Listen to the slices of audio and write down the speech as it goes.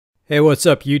Hey, what's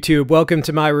up YouTube? Welcome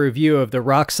to my review of the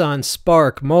Roxon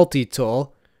Spark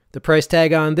Multi-Tool. The price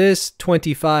tag on this,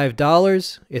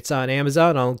 $25. It's on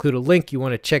Amazon. I'll include a link. You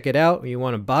want to check it out or you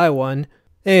want to buy one.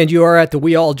 And you are at the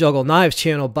We All Juggle Knives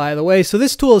channel, by the way. So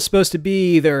this tool is supposed to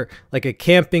be either like a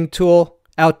camping tool,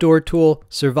 outdoor tool,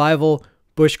 survival,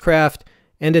 bushcraft,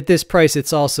 and at this price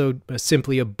it's also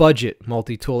simply a budget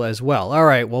multi-tool as well.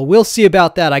 Alright, well we'll see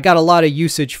about that. I got a lot of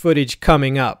usage footage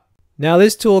coming up. Now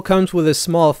this tool comes with a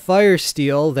small fire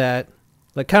steel that,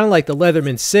 kind of like the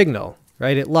Leatherman Signal,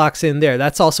 right? It locks in there.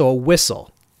 That's also a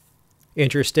whistle.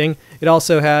 Interesting. It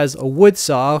also has a wood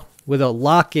saw with a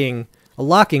locking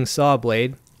saw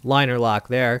blade, liner lock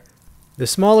there. The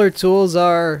smaller tools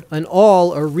are an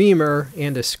awl, a reamer,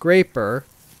 and a scraper.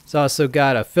 It's also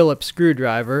got a Phillips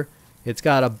screwdriver. It's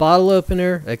got a bottle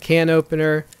opener, a can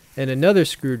opener, and another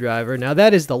screwdriver. Now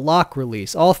that is the lock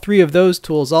release. All three of those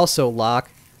tools also lock.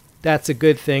 That's a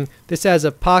good thing. This has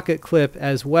a pocket clip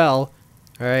as well.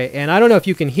 All right, and I don't know if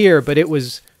you can hear, but it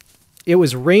was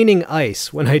raining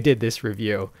ice when I did this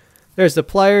review. There's the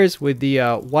pliers with the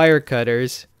wire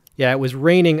cutters. Yeah, it was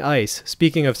raining ice.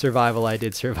 Speaking of survival, I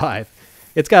did survive.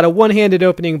 It's got a one-handed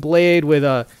opening blade with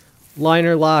a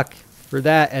liner lock for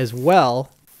that as well.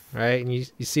 All right, and you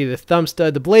see the thumb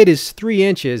stud. The blade is 3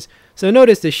 inches. So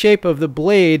notice the shape of the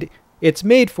blade. It's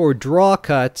made for draw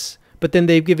cuts, but then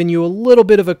they've given you a little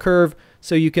bit of a curve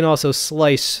so you can also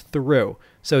slice through.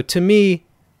 So to me,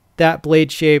 that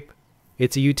blade shape,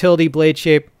 it's a utility blade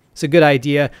shape. It's a good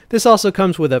idea. This also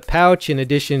comes with a pouch in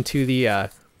addition to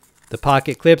the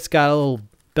pocket clips. Got a little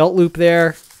belt loop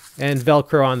there and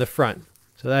Velcro on the front.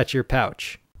 So that's your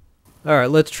pouch. All right,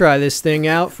 let's try this thing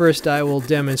out. First, I will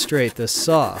demonstrate the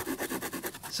saw.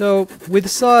 So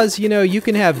with saws, you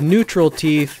can have neutral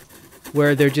teeth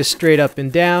where they're just straight up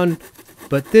and down.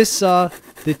 But this saw,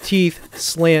 the teeth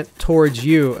slant towards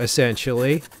you,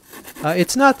 essentially.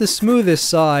 It's not the smoothest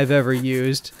saw I've ever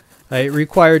used. It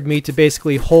required me to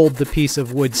basically hold the piece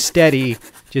of wood steady,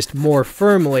 just more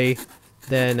firmly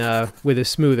than with a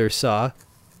smoother saw.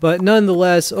 But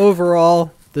nonetheless,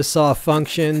 overall, the saw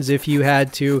functions. If you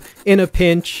had to, in a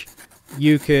pinch,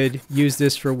 you could use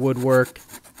this for woodwork,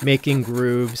 making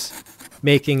grooves,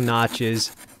 making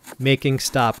notches, making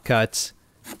stop cuts.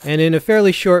 And in a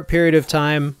fairly short period of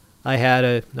time, I had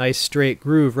a nice straight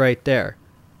groove right there.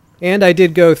 And I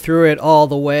did go through it all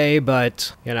the way,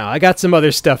 but, I got some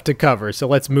other stuff to cover, so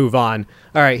let's move on.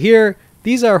 All right, here,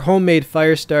 these are homemade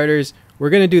fire starters. We're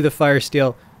going to do the fire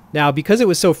steel. Now, because it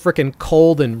was so frickin'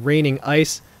 cold and raining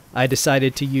ice, I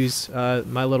decided to use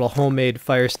my little homemade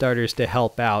fire starters to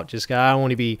help out. Just, I don't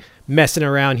want to be messing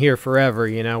around here forever,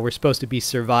 We're supposed to be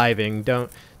surviving.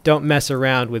 Don't mess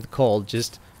around with cold.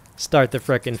 Just start the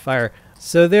frickin' fire.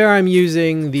 So there I'm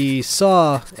using the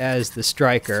saw as the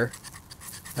striker.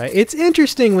 It's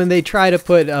interesting when they try to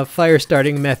put a fire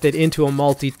starting method into a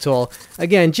multi-tool.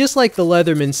 Again, just like the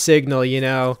Leatherman Signal,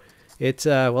 it's,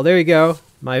 well, there you go.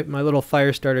 My little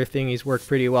fire starter thingies work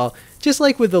pretty well. Just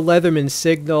like with the Leatherman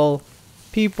Signal,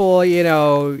 people,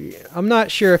 I'm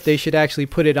not sure if they should actually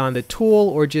put it on the tool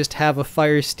or just have a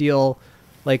fire steel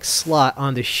slot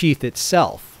on the sheath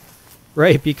itself.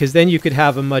 Right, because then you could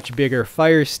have a much bigger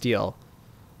fire steel.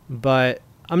 But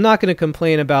I'm not going to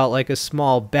complain about a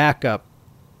small backup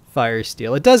fire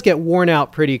steel. It does get worn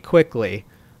out pretty quickly.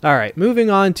 Alright, moving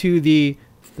on to the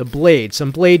blade.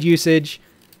 Some blade usage.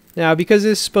 Now, because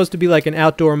this is supposed to be like an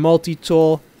outdoor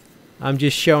multi-tool, I'm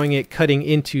just showing it cutting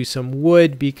into some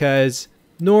wood because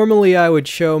normally I would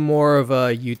show more of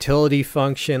a utility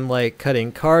function like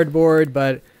cutting cardboard,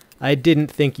 but I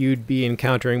didn't think you'd be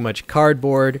encountering much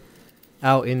cardboard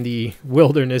out in the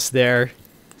wilderness there.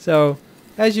 So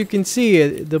as you can see,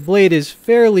 the blade is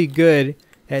fairly good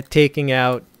at taking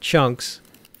out chunks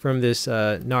from this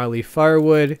gnarly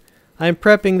firewood. I'm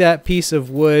prepping that piece of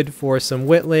wood for some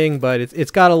whittling, but it's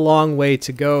got a long way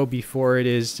to go before it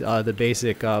is the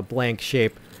basic blank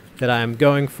shape that I'm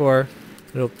going for.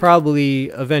 It'll probably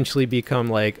eventually become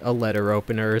like a letter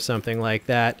opener or something like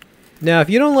that. Now,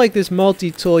 if you don't like this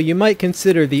multi-tool, you might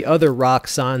consider the other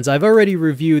Roxons. I've already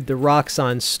reviewed the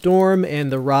Roxon Storm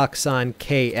and the Roxon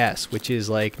KS, which is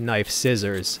like knife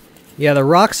scissors. Yeah, the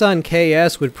Roxon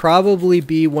KS would probably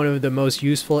be one of the most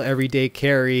useful everyday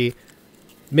carry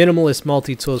minimalist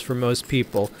multi-tools for most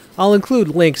people. I'll include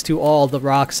links to all the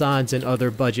Roxons and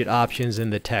other budget options in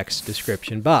the text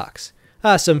description box.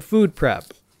 Some food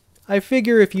prep. I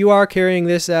figure if you are carrying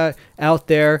this out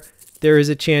there, there is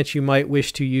a chance you might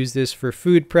wish to use this for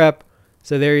food prep.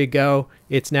 So there you go.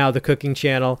 It's now the cooking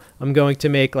channel. I'm going to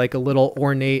make like a little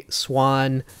ornate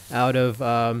swan out of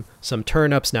some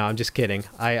turnips. No, I'm just kidding.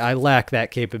 I lack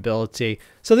that capability.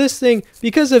 So this thing,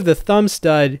 because of the thumb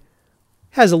stud,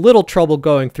 has a little trouble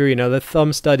going through. You know, the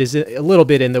thumb stud is a little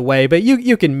bit in the way, but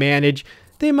you can manage.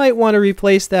 They might want to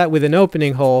replace that with an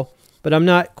opening hole, but I'm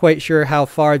not quite sure how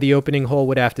far the opening hole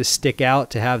would have to stick out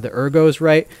to have the ergos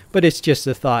right, but it's just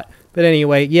a thought. But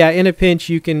anyway, yeah, in a pinch,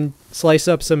 you can slice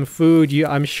up some food.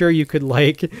 I'm sure you could,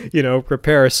 like, you know,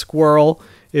 prepare a squirrel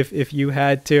if you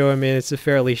had to. I mean, it's a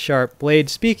fairly sharp blade.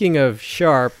 Speaking of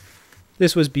sharp,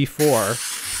 this was before.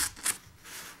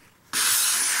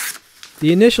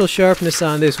 The initial sharpness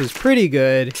on this was pretty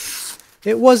good.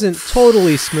 It wasn't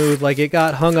totally smooth, like it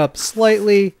got hung up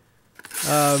slightly.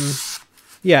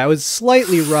 Yeah, it was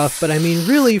slightly rough, but I mean,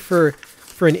 really for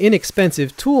an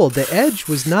inexpensive tool, the edge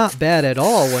was not bad at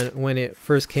all when it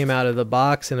first came out of the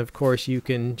box, and of course you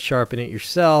can sharpen it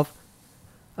yourself.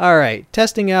 Alright,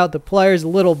 testing out the pliers a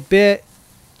little bit,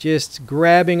 just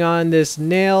grabbing on this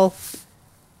nail.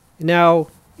 Now,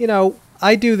 you know,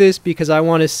 I do this because I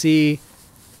want to see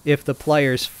if the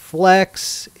pliers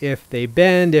flex, if they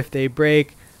bend, if they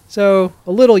break. So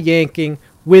a little yanking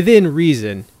within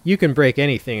reason. You can break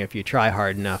anything if you try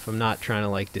hard enough. I'm not trying to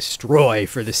like destroy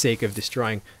for the sake of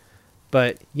destroying.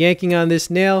 But yanking on this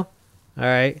nail.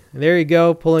 Alright, there you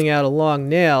go, pulling out a long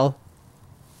nail.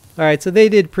 Alright, so they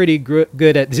did pretty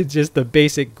good at just the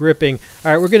basic gripping.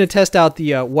 Alright, we're going to test out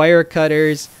the wire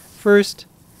cutters. First,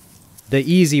 the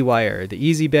easy wire, the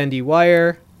easy bendy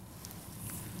wire.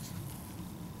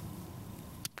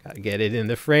 Gotta get it in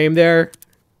the frame there.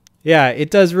 Yeah, it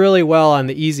does really well on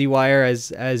the easy wire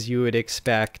as you would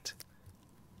expect.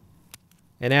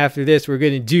 And after this, we're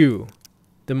going to do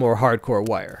the more hardcore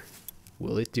wire.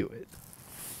 Will it do it?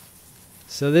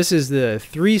 So this is the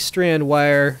 3-strand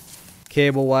wire,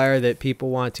 cable wire that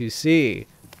people want to see.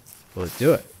 Will it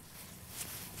do it?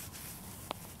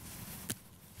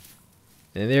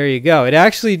 And there you go. It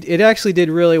actually did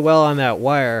really well on that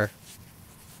wire.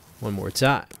 One more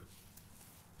time.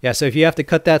 Yeah, so if you have to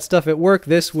cut that stuff at work,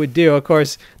 this would do. Of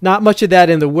course, not much of that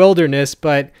in the wilderness,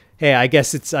 but hey, I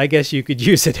guess you could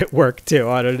use it at work too.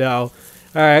 I don't know.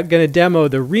 All right, I'm going to demo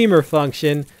the reamer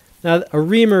function. Now, a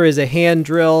reamer is a hand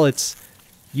drill. It's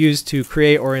used to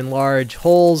create or enlarge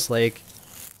holes. Like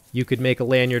you could make a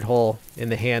lanyard hole in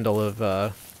the handle of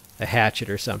a hatchet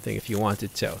or something if you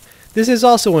wanted to. This is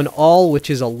also an awl, which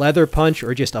is a leather punch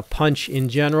or just a punch in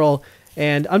general.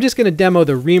 And I'm just going to demo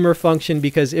the reamer function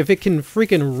because if it can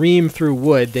freaking ream through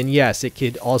wood, then yes, it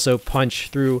could also punch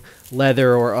through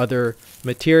leather or other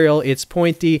material. It's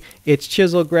pointy, it's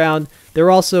chisel ground.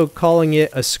 They're also calling it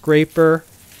a scraper,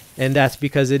 and that's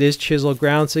because it is chisel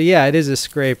ground. So yeah, it is a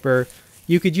scraper.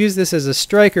 You could use this as a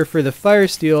striker for the fire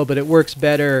steel, but it works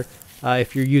better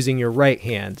if you're using your right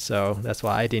hand. So that's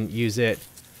why I didn't use it.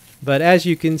 But as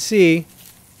you can see,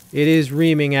 it is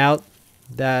reaming out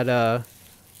that...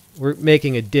 we're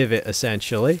making a divot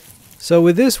essentially. So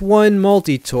with this one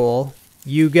multi-tool,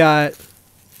 you got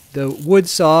the wood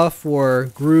saw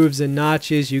for grooves and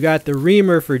notches, you got the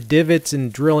reamer for divots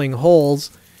and drilling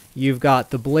holes, you've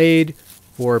got the blade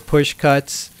for push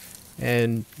cuts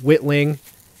and whittling.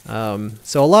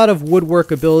 So a lot of woodwork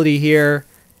ability here,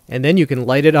 and then you can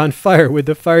light it on fire with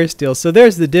the fire steel. So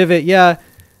there's the divot. Yeah,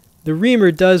 the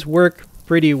reamer does work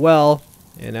pretty well,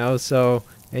 you know, so...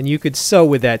 And you could sew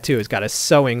with that too. It's got a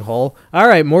sewing hole. All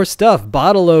right, more stuff.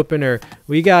 Bottle opener.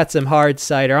 We got some hard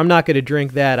cider. I'm not going to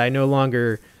drink that. I no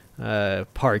longer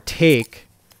partake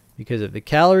because of the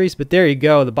calories. But there you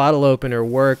go. The bottle opener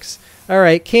works. All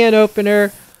right, can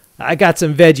opener. I got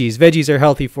some veggies. Veggies are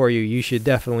healthy for you. You should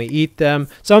definitely eat them.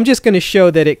 So I'm just going to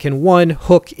show that it can, 1,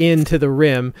 hook into the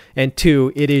rim, and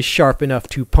 2, it is sharp enough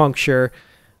to puncture.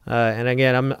 And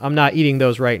again, I'm not eating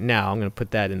those right now. I'm going to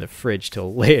put that in the fridge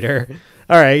till later.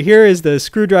 All right, here is the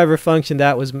screwdriver function.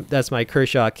 That's my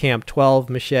Kershaw Camp 12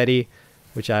 machete,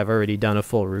 which I've already done a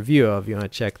full review of. You want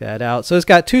to check that out. So it's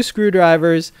got 2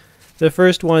 screwdrivers. The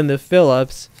first one, the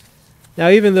Phillips. Now,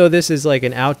 even though this is like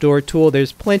an outdoor tool,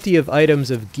 there's plenty of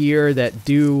items of gear that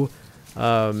do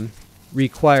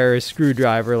require a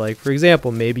screwdriver. Like, for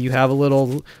example, maybe you have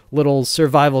a little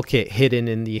survival kit hidden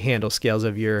in the handle scales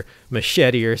of your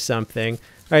machete or something.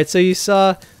 All right, so you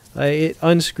saw it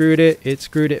unscrewed it. It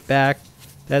screwed it back.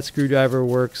 That screwdriver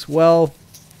works well.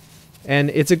 And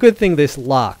it's a good thing this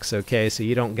locks, okay? So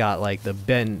you don't got like the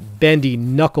bendy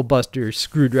knuckle buster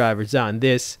screwdrivers on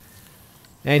this.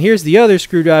 And here's the other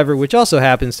screwdriver, which also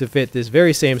happens to fit this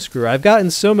very same screw. I've gotten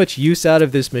so much use out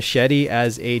of this machete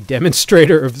as a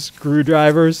demonstrator of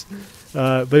screwdrivers.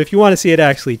 But if you want to see it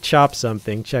actually chop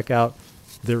something, check out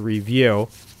the review.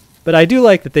 But I do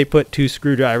like that they put 2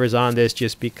 screwdrivers on this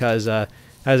just because, as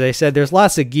I said, there's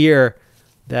lots of gear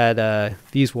that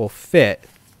these will fit.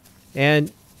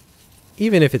 And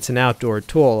even if it's an outdoor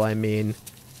tool, I mean,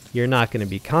 you're not going to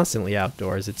be constantly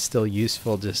outdoors. It's still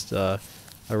useful just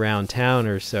around town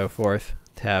or so forth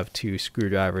to have 2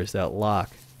 screwdrivers that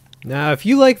lock. Now, if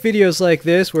you like videos like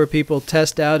this where people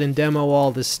test out and demo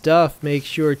all the stuff, make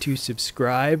sure to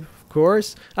subscribe, of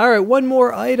course. Alright, one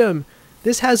more item.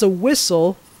 This has a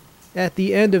whistle at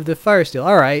the end of the fire steel.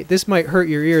 Alright, this might hurt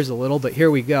your ears a little, but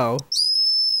here we go.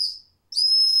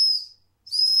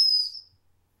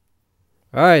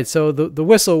 Alright, so the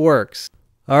whistle works.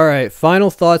 Alright,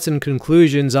 final thoughts and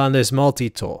conclusions on this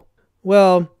multi-tool.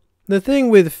 Well, the thing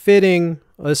with fitting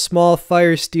a small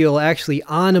fire steel actually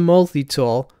on a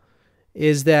multi-tool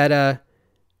is that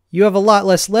you have a lot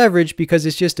less leverage because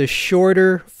it's just a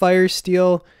shorter fire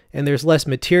steel and there's less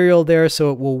material there,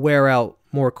 so it will wear out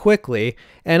more quickly.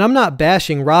 And I'm not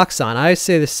bashing Roxon. I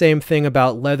say the same thing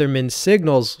about Leatherman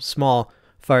Signal's small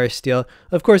fire steel.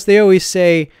 Of course, they always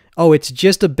say, oh, it's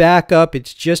just a backup,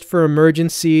 it's just for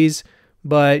emergencies.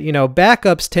 But, you know,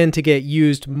 backups tend to get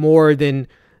used more than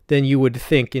you would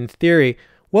think in theory.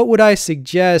 What would I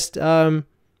suggest?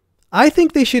 I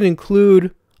think they should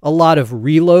include a lot of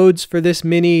reloads for this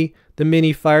the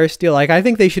mini fire steel. Like, I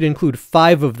think they should include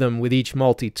 5 of them with each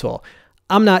multi-tool.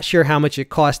 I'm not sure how much it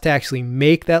costs to actually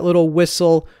make that little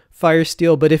whistle fire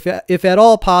steel, but if at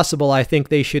all possible, I think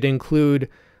they should include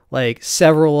like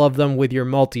several of them with your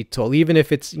multi-tool. Even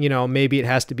if it's, you know, maybe it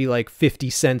has to be like 50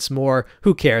 cents more.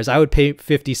 Who cares? I would pay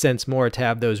 50 cents more to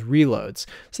have those reloads.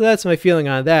 So that's my feeling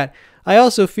on that. I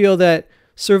also feel that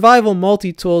survival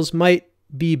multi-tools might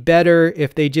be better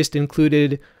if they just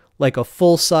included like a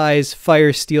full-size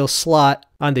fire steel slot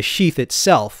on the sheath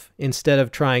itself instead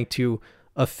of trying to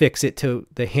affix it to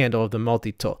the handle of the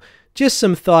multi-tool. Just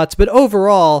some thoughts, but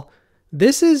overall,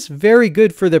 this is very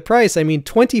good for the price. I mean,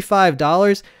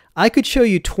 $25. I could show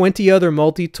you 20 other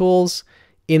multi-tools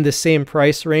in the same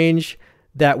price range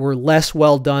that were less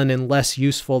well done and less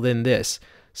useful than this.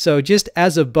 So just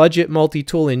as a budget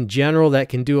multi-tool in general that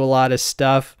can do a lot of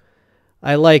stuff,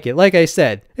 I like it. Like I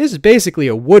said, this is basically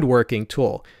a woodworking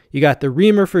tool. You got the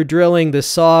reamer for drilling, the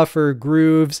saw for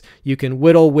grooves, you can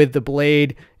whittle with the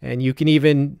blade, and you can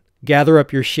even gather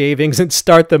up your shavings and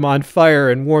start them on fire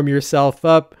and warm yourself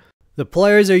up. The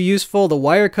pliers are useful, the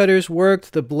wire cutters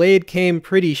worked, the blade came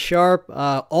pretty sharp,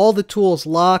 all the tools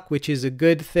lock, which is a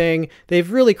good thing.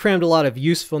 They've really crammed a lot of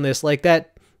usefulness, like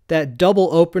that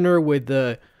double opener with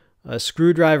the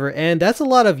screwdriver end. That's a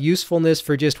lot of usefulness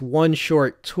for just one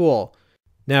short tool.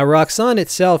 Now, Roxon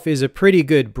itself is a pretty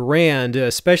good brand,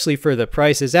 especially for the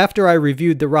prices. After I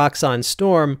reviewed the Roxon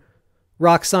Storm,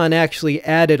 Roxon actually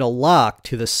added a lock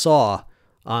to the saw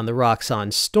on the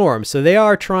Roxon Storm. So they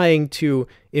are trying to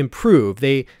improve.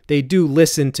 They do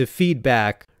listen to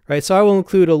feedback, right? So I will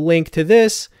include a link to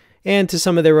this and to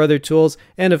some of their other tools.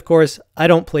 And of course, I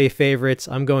don't play favorites.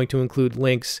 I'm going to include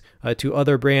links to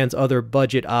other brands, other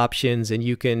budget options, and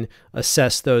you can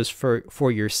assess those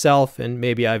for yourself. And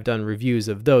maybe I've done reviews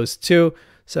of those too.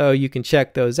 So you can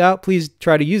check those out. Please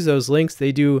try to use those links.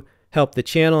 They do help the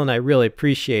channel and I really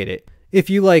appreciate it. If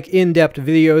you like in-depth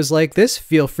videos like this,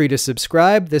 feel free to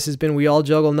subscribe. This has been We All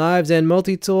Juggle Knives and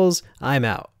Multi-Tools. I'm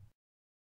out.